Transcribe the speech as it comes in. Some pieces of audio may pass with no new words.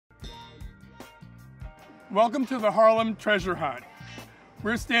Welcome to the Harlem Treasure Hunt.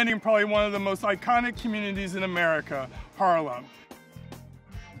 We're standing in probably one of the most iconic communities in America, Harlem.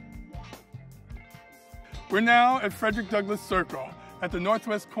 We're now at Frederick Douglass Circle, at the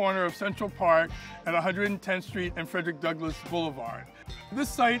northwest corner of Central Park at 110th Street and Frederick Douglass Boulevard. This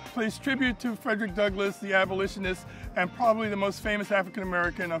site pays tribute to Frederick Douglass, the abolitionist, and probably the most famous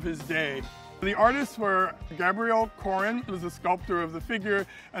African-American of his day. The artists were Gabriel Corin, who was the sculptor of the figure,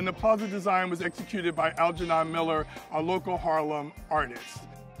 and the plaza design was executed by Algernon Miller, a local Harlem artist.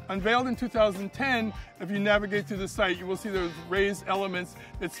 Unveiled in 2010, if you navigate through the site, you will see those raised elements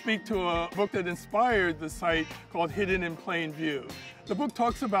that speak to a book that inspired the site called Hidden in Plain View. The book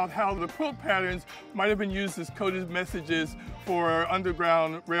talks about how the quilt patterns might have been used as coded messages for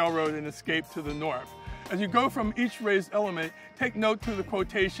Underground Railroad and Escape to the North. As you go from each raised element, take note to the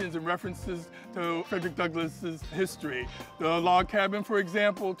quotations and references to Frederick Douglass's history. The log cabin, for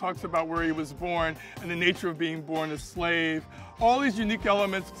example, talks about where he was born and the nature of being born a slave. All these unique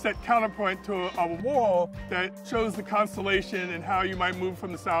elements set counterpoint to a wall that shows the constellation and how you might move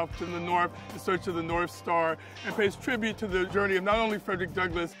from the south to the north in search of the North Star, and pays tribute to the journey of not only Frederick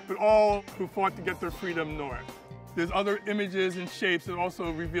Douglass, but all who fought to get their freedom north. There's other images and shapes that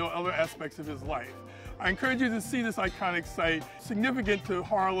also reveal other aspects of his life. I encourage you to see this iconic site, significant to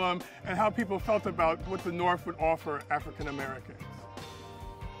Harlem and how people felt about what the North would offer African Americans.